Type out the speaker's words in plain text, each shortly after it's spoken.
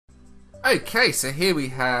Okay, so here we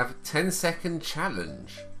have 10-second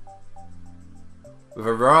challenge. With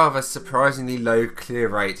a rather surprisingly low clear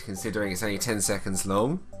rate considering it's only 10 seconds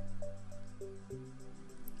long.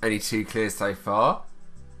 Only 2 clears so far.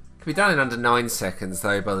 Can be done in under 9 seconds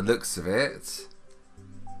though by the looks of it.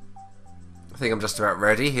 I think I'm just about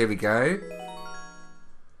ready, here we go.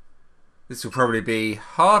 This will probably be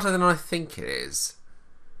harder than I think it is.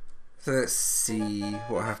 So let's see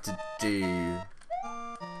what I have to do.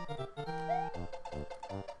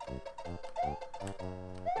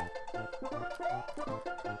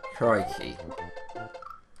 Crikey.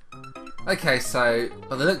 Okay, so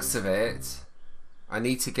by the looks of it, I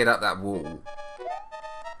need to get up that wall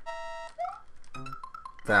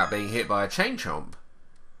without being hit by a chain chomp.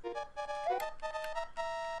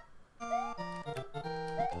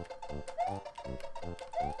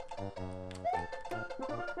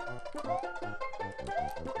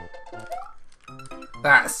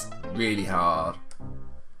 That's really hard.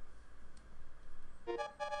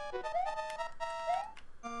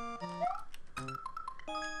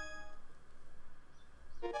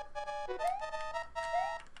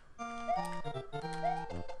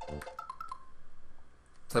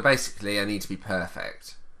 So basically I need to be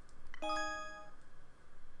perfect.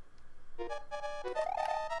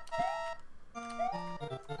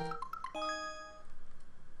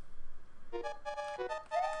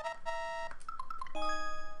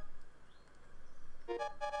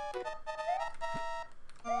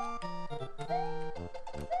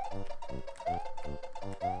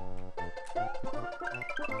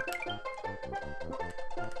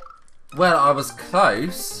 Well, I was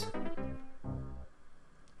close.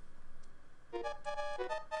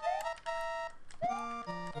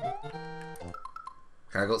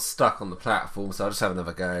 Okay, I got stuck on the platform, so I'll just have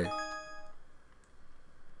another go.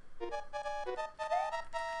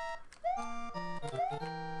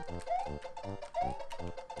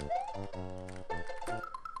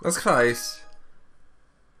 That's close.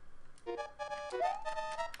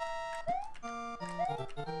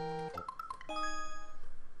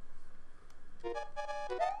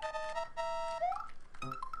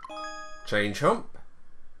 Chain chomp.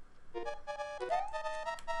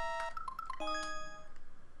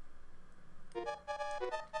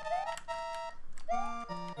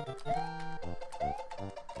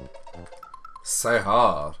 So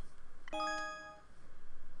hard.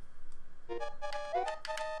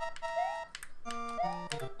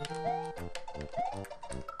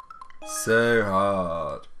 So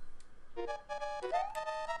hard.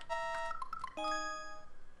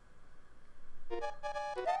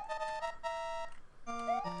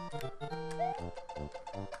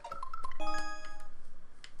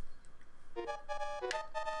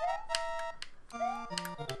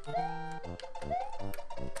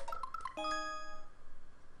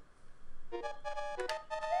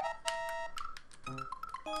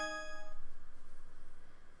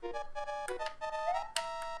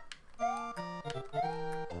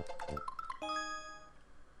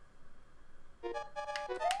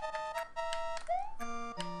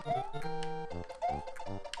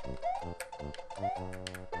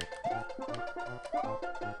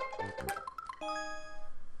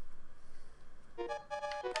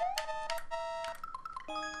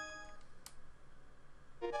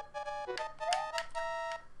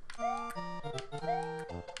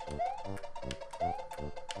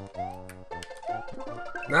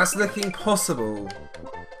 That's looking possible.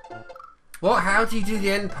 What? How do you do the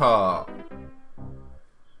end part?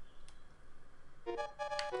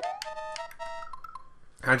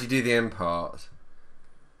 How do you do the end part?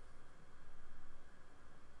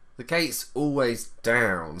 The gate's always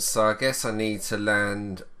down, so I guess I need to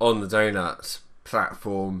land on the donut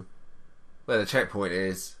platform where the checkpoint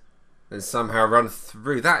is, then somehow run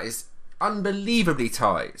through. That is unbelievably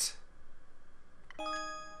tight.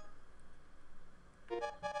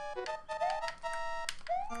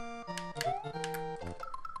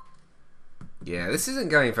 Yeah, this isn't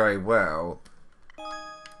going very well.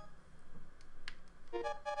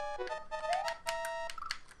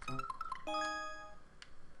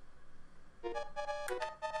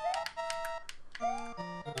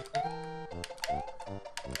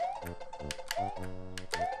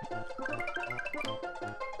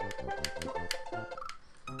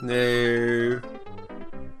 No.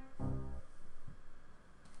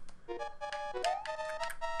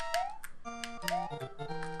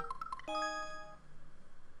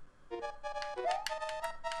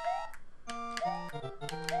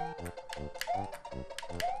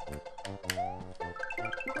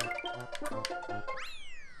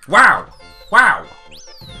 Wow! Wow!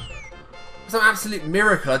 It's an absolute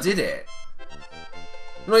miracle I did it.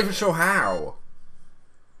 I'm not even sure how.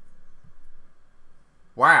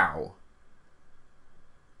 Wow.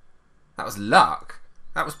 That was luck.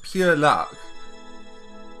 That was pure luck.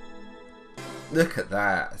 Look at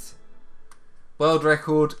that. World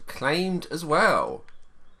record claimed as well.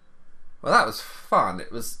 Well, that was fun.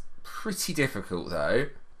 It was pretty difficult though.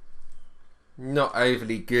 Not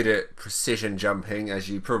overly good at precision jumping, as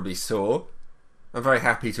you probably saw. I'm very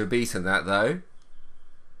happy to have beaten that though.